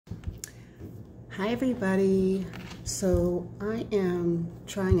Hi everybody. So I am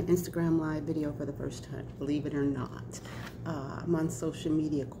trying an Instagram live video for the first time, believe it or not. I'm on social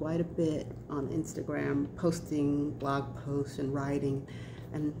media quite a bit on Instagram, posting blog posts and writing,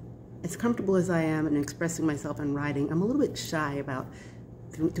 and as comfortable as I am in expressing myself in writing, I'm a little bit shy about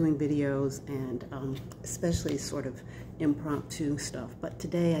doing videos and especially sort of impromptu stuff. But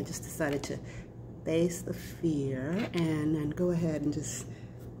today I just decided to face the fear and go ahead and just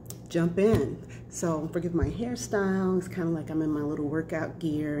jump in. So forgive my hairstyle. It's kind of like I'm in my little workout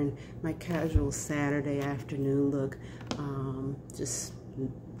gear and my casual Saturday afternoon look. Just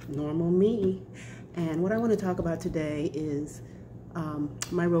normal me. And what I want to talk about today is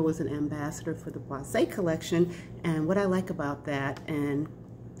my role as an ambassador for the Boisset Collection and what I like about that and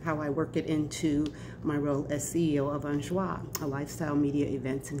how I work it into my role as CEO of Vineyards, a lifestyle media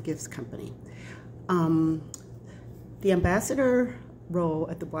events and gifts company. The ambassador role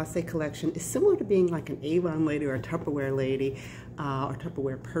at the Boisset Collection is similar to being like an Avon lady or a Tupperware lady or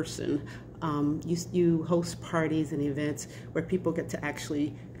Tupperware person. You host parties and events where people get to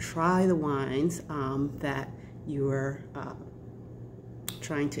actually try the wines that you're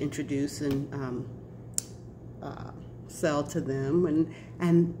trying to introduce and sell to them,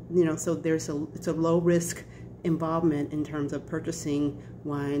 and you know, so it's a low risk involvement in terms of purchasing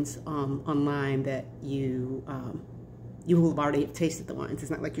wines online that you will have already tasted the wines.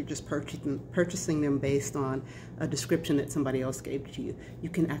 It's not like you're just purchasing them based on a description that somebody else gave to you. You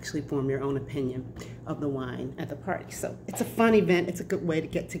can actually form your own opinion of the wine at the party. So it's a fun event. It's a good way to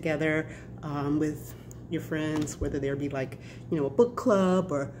get together with your friends, whether there be like, you know, a book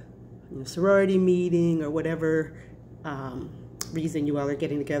club or sorority meeting or whatever reason you all are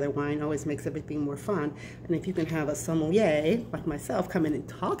getting together. Wine always makes everything more fun, and if you can have a sommelier like myself come in and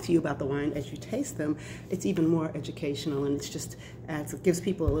talk to you about the wine as you taste them, it's even more educational, and it gives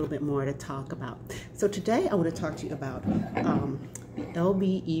people a little bit more to talk about. So today I want to talk to you about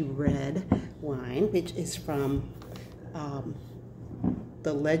LVE red wine, which is from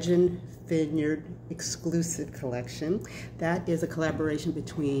the Legend Vineyard exclusive collection. That is a collaboration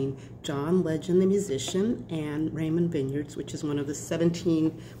between John Legend, the musician, and Raymond Vineyards, which is one of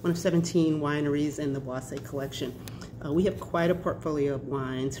 17 wineries in the Boisset Collection. We have quite a portfolio of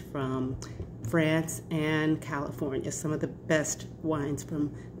wines from France and California. Some of the best wines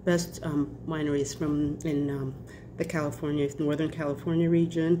from wineries from in the Northern California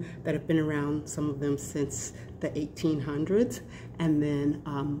region that have been around, some of them since the 1800s. And then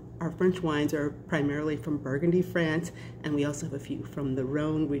our French wines are primarily from Burgundy, France, and we also have a few from the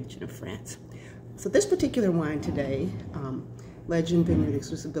Rhone region of France. So this particular wine today, Legend Vineyard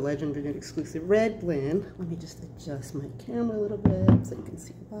exclusive, the Legend Vineyard exclusive red blend. Let me just adjust my camera a little bit so you can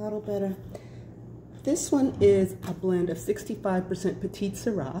see the bottle better. This one is a blend of 65% Petite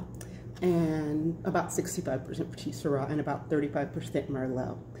Sirah and about 65% Petite Sirah and about 35%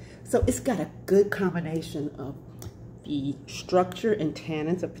 Merlot. So it's got a good combination of the structure and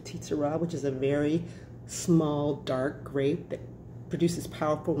tannins of Petite Sirah, which is a very small, dark grape that produces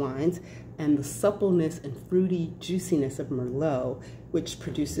powerful wines, and the suppleness and fruity juiciness of Merlot, which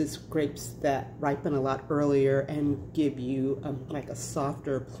produces grapes that ripen a lot earlier and give you like a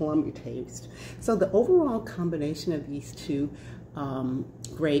softer, plummy taste. So the overall combination of these two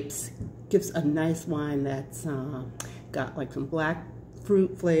grapes gives a nice wine that's got like some black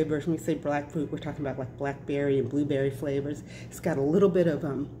fruit flavors. When we say black fruit, we're talking about like blackberry and blueberry flavors. It's got a little bit of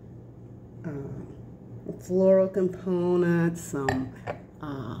floral components, some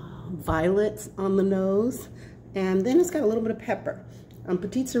violets on the nose, and then it's got a little bit of pepper.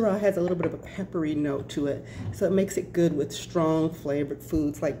 Petite Sirah has a little bit of a peppery note to it, so it makes it good with strong flavored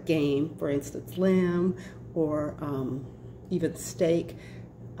foods like game, for instance, lamb, or even steak.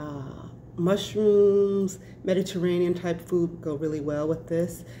 Mushrooms, Mediterranean type food go really well with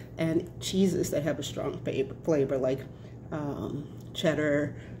this, and cheeses that have a strong flavor like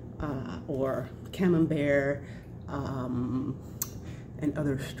cheddar or camembert and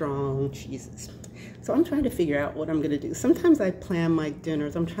other strong cheeses. So I'm trying to figure out what I'm going to do. Sometimes I plan my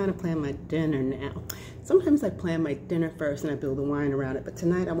dinners. I'm trying to plan my dinner now. Sometimes I plan my dinner first and I build a wine around it, but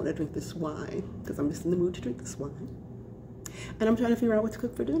tonight I want to drink this wine because I'm just in the mood to drink this wine. And I'm trying to figure out what to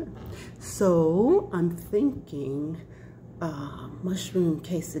cook for dinner. So I'm thinking mushroom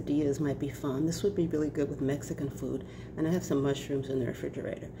quesadillas might be fun. This would be really good with Mexican food. And I have some mushrooms in the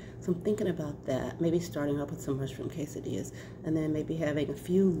refrigerator. So I'm thinking about that. Maybe starting off with some mushroom quesadillas. And then maybe having a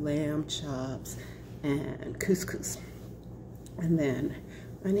few lamb chops and couscous. And then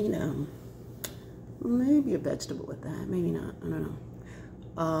I need maybe a vegetable with that. Maybe not. I don't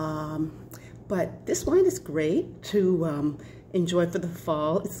know. But this wine is great to enjoy for the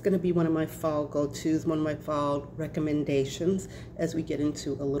fall. It's going to be one of my fall go-tos, one of my fall recommendations as we get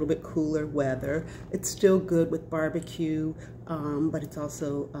into a little bit cooler weather. It's still good with barbecue, but it's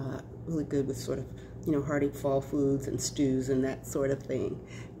also really good with sort of, you know, hearty fall foods and stews and that sort of thing.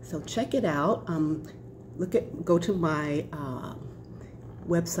 So check it out. Go to my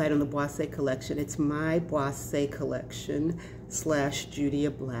website on the Boisset Collection. It's my Boisset Collection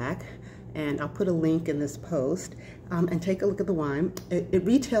 /Judia Black, and I'll put a link in this post, and take a look at the wine. It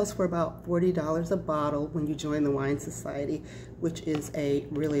retails for about $40 a bottle when you join the Wine Society, which is a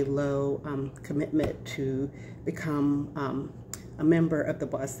really low commitment to become a member of the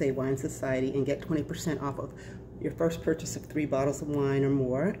Boisset Wine Society and get 20% off of your first purchase of 3 bottles of wine or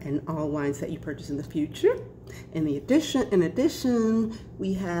more, and all wines that you purchase in the future. In addition,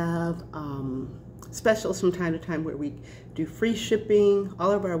 we have specials from time to time where we do free shipping.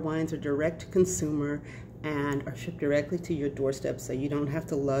 All of our wines are direct to consumer and are shipped directly to your doorstep, so you don't have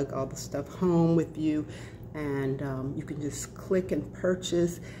to lug all the stuff home with you, and you can just click and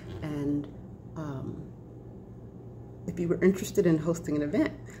purchase. And if you were interested in hosting an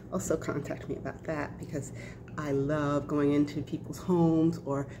event, also contact me about that, because I love going into people's homes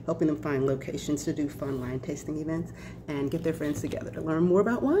or helping them find locations to do fun wine tasting events and get their friends together to learn more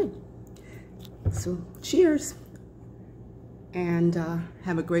about wine. So cheers, and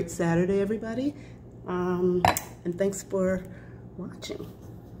have a great Saturday, everybody, and thanks for watching.